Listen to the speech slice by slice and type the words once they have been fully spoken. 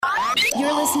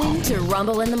You're listening to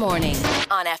Rumble in the Morning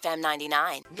on FM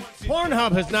 99.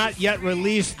 Pornhub has not yet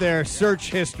released their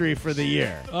search history for the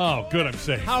year. Oh, good, I'm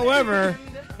safe. However,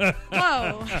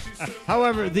 Whoa.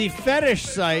 the fetish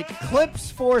site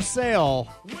Clips for Sale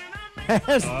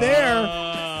has their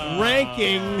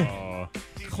ranking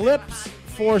Clips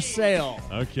for Sale.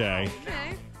 Okay.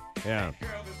 Okay. Yeah.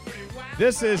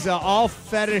 This is all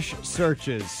fetish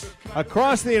searches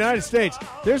across the United States.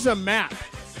 There's a map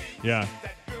Yeah.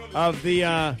 of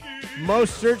the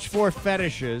most searched for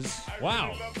fetishes.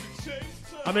 Wow.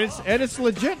 I mean, it's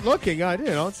legit looking.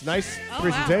 It's a nice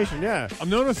presentation. Yeah. I'm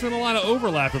noticing a lot of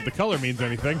overlap if the color means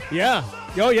anything. Yeah.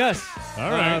 Oh, yes.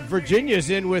 All right. Virginia's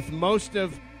in with most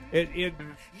of it.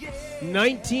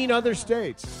 19 other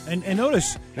states. And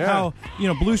notice how,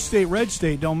 blue state, red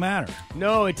state don't matter.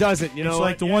 No, it doesn't. It's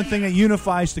like the one thing that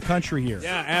unifies the country here.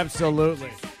 Yeah, absolutely.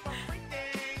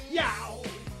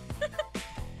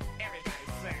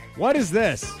 What is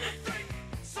this?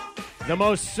 The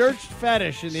most searched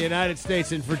fetish in the United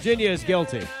States, and Virginia is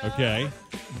guilty. Okay.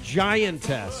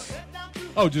 Giantess.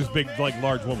 Oh, just big, like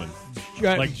large woman.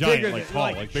 Like giant, like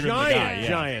tall, like bigger than the guy. Yeah.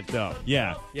 Giant, though.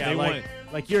 Yeah. Yeah, They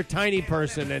like you're a tiny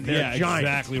person and they're giant.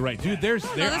 Exactly right. Dude, there's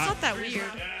No, that's not that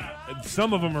weird.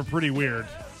 some of them are pretty weird.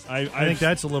 I think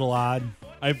that's a little odd.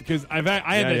 Because I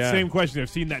had that same question. I've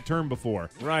seen that term before.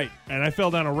 Right. And I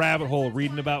fell down a rabbit hole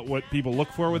reading about what people look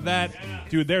for with that.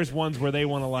 Dude, there's ones where they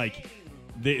want to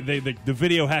the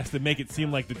video has to make it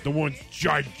seem like the one's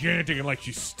gigantic and like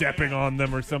she's stepping on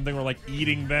them or something, or like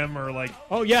eating them, or like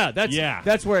Oh yeah,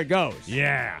 that's where it goes.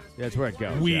 yeah, That's where it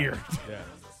goes. weird. Yeah.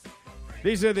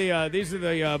 These are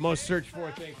the most searched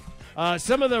for things.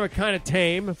 Some of them are kind of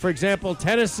tame. For example,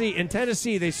 Tennessee. In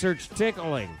Tennessee, they search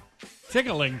tickling.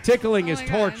 Tickling. Tickling is my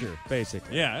God. torture,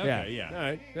 basically. Yeah. Okay. Yeah. All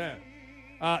right.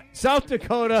 Yeah. South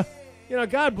Dakota.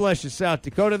 God bless you, South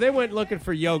Dakota. They went looking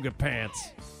for yoga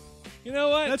pants. You know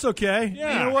what? That's okay.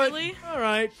 Yeah. You know what? Really? All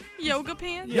right. Yoga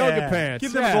pants? Yeah. Yoga pants.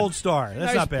 Give them a gold star. That's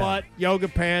nice not bad. butt, yoga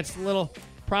pants,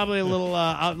 probably a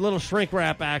little shrink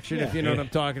wrap action, if you know what I'm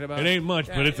talking about. It ain't much,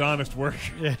 but it's honest work.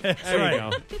 That's There right. you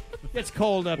go. It's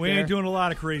cold up We there. ain't doing a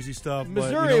lot of crazy stuff.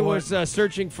 Missouri but you know was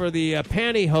searching for the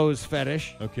pantyhose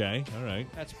fetish. Okay. All right.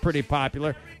 That's pretty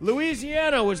popular.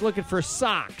 Louisiana was looking for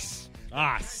socks.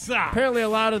 Sock. Apparently, a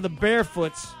lot of the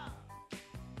barefoots.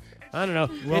 I don't know.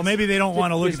 Well, maybe they don't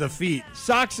want to look at the feet.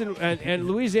 Socks and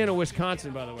Louisiana,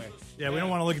 Wisconsin, by the way. Yeah, we don't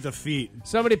want to look at the feet.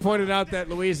 Somebody pointed out that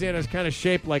Louisiana is kind of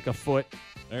shaped like a foot.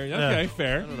 Okay.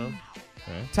 Fair. I don't know.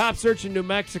 Top search in New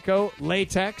Mexico,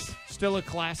 latex, still a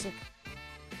classic.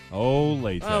 Oh,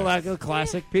 latex. I like a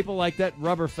classic. People like that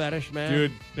rubber fetish, man.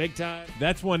 Dude. Big time.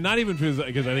 That's one, not even because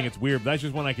I think it's weird, but that's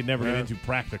just one I could never get into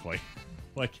practically.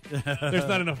 Like, there's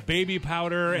not enough baby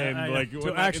powder and like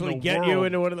To actually get you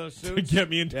into one of those to suits. get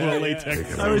me into a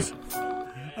latex.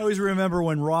 I always remember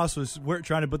when Ross was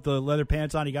trying to put the leather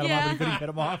pants on. He got them off, and he couldn't get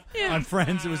them off. Yeah. On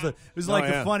Friends, it was like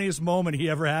the funniest moment he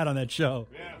ever had on that show.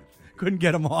 Yeah. Couldn't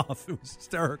get them off. It was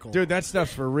hysterical. Dude, that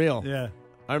stuff's for real. Yeah.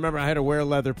 I remember I had to wear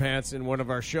leather pants in one of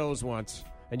our shows once,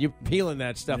 and you peeling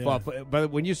that stuff Yeah. off.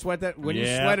 But when you sweat you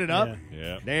sweat it up,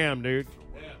 Yeah. damn, dude.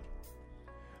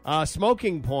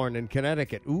 Smoking porn in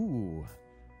Connecticut. Ooh,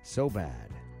 so bad.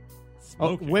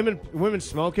 Smoking. Oh, women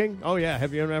smoking. Oh yeah,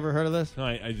 have you ever heard of this? No,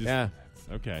 I just Yeah.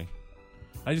 Okay.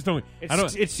 I just don't.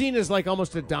 It's seen as like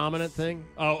almost a dominant thing.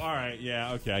 Oh, all right.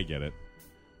 Yeah. Okay, I get it.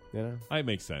 You know, It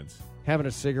makes sense. having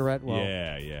a cigarette while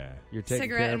Yeah. you're taking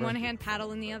Cigarette care in of her. one hand,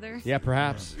 paddle in the other. Yeah,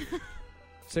 perhaps.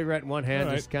 Cigarette in one hand, All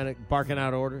right. just kind of barking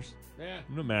out orders.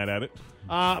 I'm not mad at it.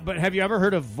 But have you ever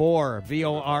heard of VORE?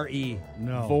 VORE.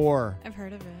 No. VORE. I've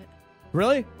heard of it.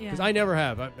 Really? Yeah. Because I never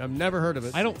have. I've never heard of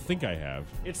it. I don't think I have.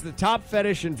 It's the top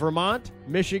fetish in Vermont,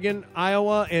 Michigan,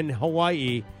 Iowa, and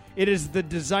Hawaii. It is the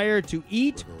desire to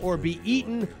eat or be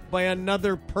eaten by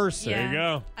another person. Yeah. you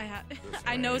go.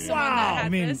 I know someone that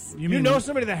had this. You know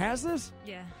somebody that has this?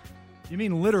 Yeah. You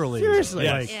mean literally? Seriously?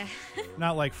 Yes. Like, Yeah.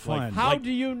 not like fun. How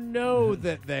do you know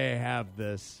that they have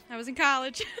this? I was in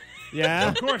college. Yeah?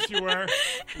 Of course you were.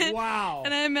 Wow.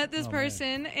 And I met this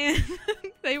person, and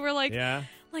they were like, Yeah?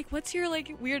 what's your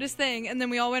weirdest thing? And then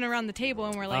we all went around the table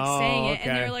and we're Oh, saying it,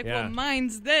 and they okay, were like, yeah. well,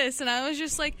 mine's this, and I was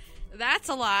just like, that's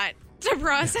a lot to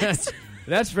process.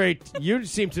 That's very... You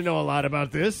seem to know a lot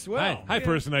about this. Well, Hi,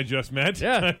 person I just met.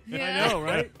 Yeah. Yeah. I know,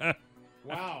 right?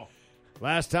 Wow.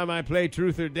 Last time I played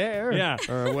Truth or Dare. Yeah.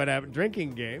 Or whatever,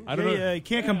 drinking game. I don't know. You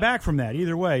can't come back from that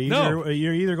either way. No.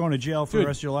 You're either going to jail for Dude. the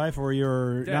rest of your life, or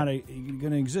you're Yeah. not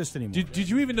going to exist anymore. Did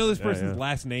you even know this person's yeah.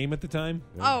 last name at the time?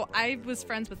 Oh, I was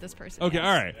friends with this person. Okay, yes.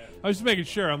 all right. I was just making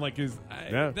sure. I'm like,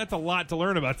 Yeah. that's a lot to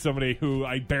learn about somebody who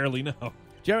I barely know.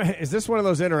 Is this one of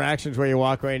those interactions where you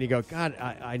walk away and you go, God,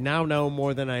 I now know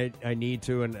more than I need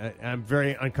to, and I'm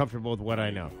very uncomfortable with what I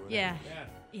know. Yeah.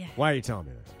 Yeah. Why are you telling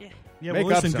me this? Yeah. Yeah, Make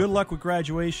well, up listen, good something. luck with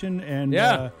graduation, and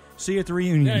Yeah. see you at the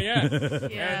reunion.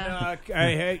 Yeah.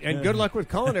 And good luck with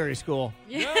culinary school.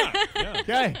 Yeah.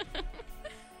 Okay.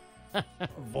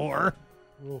 Vor.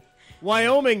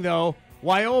 Wyoming, though.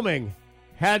 Wyoming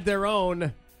had their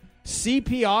own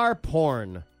CPR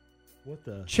porn. What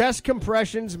the? Chest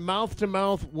compressions, mouth to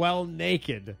mouth, while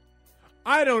naked.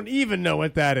 I don't even know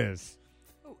what that is.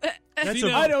 That's See,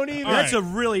 a, now- I don't even. All That's right. a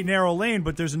really narrow lane,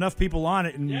 but there's enough people on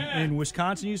it in, Yeah. in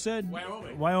Wisconsin. You said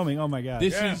Wyoming. Oh my God.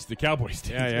 This Yeah. is the Cowboys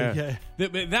state. Yeah.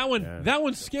 That one. Yeah. That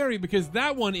one's scary because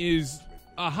that one is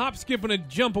a hop, skip, and a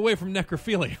jump away from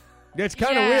necrophilia. It's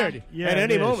kind of Yeah. weird. Yeah, At it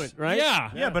any is. moment, right?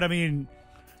 Yeah, but I mean,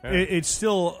 it's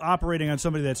still operating on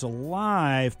somebody that's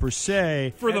alive per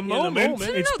se. For the In the moment.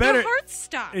 moment. No, It's no, better- their heart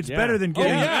stopped. It's Yeah. better than Oh,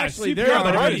 getting. yeah. Actually, CPR they're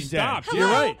already already stopped. dead. Hello?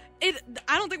 You're right.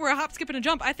 I don't think we're a hop, skip, and a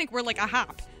jump. I think we're like a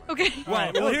hop. Okay.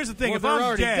 Well, here's the thing: Well, if they're I'm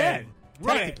already dead,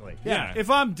 right? Technically. Yeah. If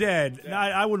I'm dead,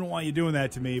 I wouldn't want you doing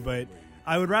that to me, but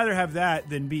I would rather have that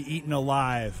than be eaten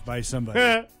alive by somebody.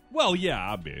 All Well, yeah,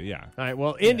 I'll be. Yeah. right,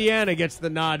 well, Indiana gets the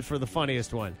nod for the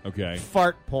funniest one. Okay.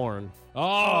 Fart porn.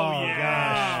 Oh,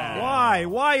 yeah. Why?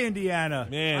 Why Indiana?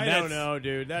 Man, I that's don't know,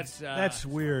 dude. That's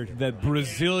weird. that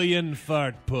Brazilian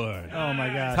fart porn. Oh my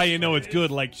That's God. how you know it's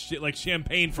good, like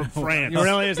champagne from France. You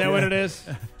really? Is that what it is?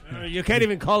 You can't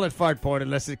even call it fart porn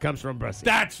unless it comes from Brazil.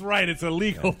 That's right. It's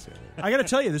illegal. I got to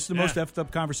tell you, this is the most effed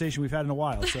up conversation we've had in a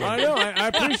while. So, I know. I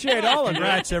appreciate all of it.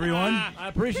 congrats, everyone. I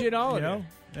appreciate all You of know.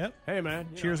 it. Yep. Hey, man.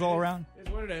 you Cheers know, all around. It's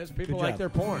what it is. People Good like job. their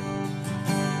porn.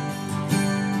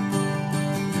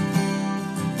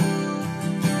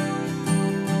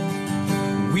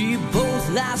 We both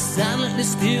lie silently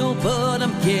still, but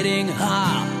I'm getting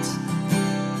hot.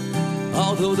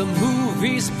 Although the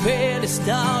movie's barely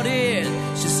started,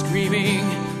 she's screaming,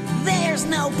 "There's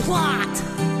no plot!"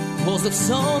 Was it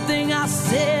something I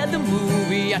said? The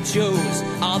movie I chose,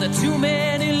 are there too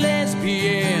many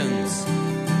lesbians?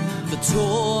 The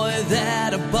toy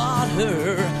that I bought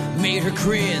her made her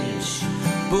cringe,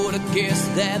 but I guess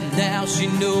that now she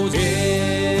knows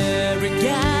every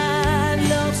guy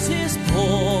loves his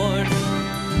porn.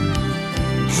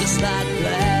 Just like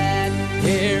black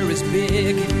hair is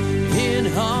big in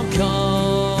Hong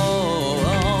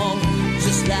Kong.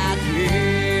 Just like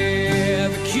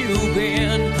every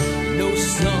Cuban knows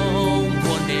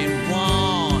someone named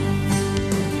Juan.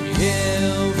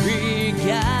 Every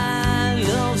guy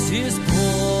loves his porn.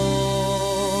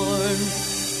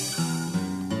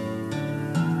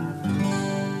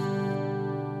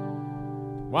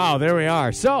 Wow, there we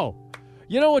are. So,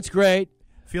 you know what's great?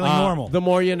 Feeling normal. The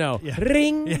more you know. Yeah.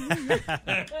 Ring.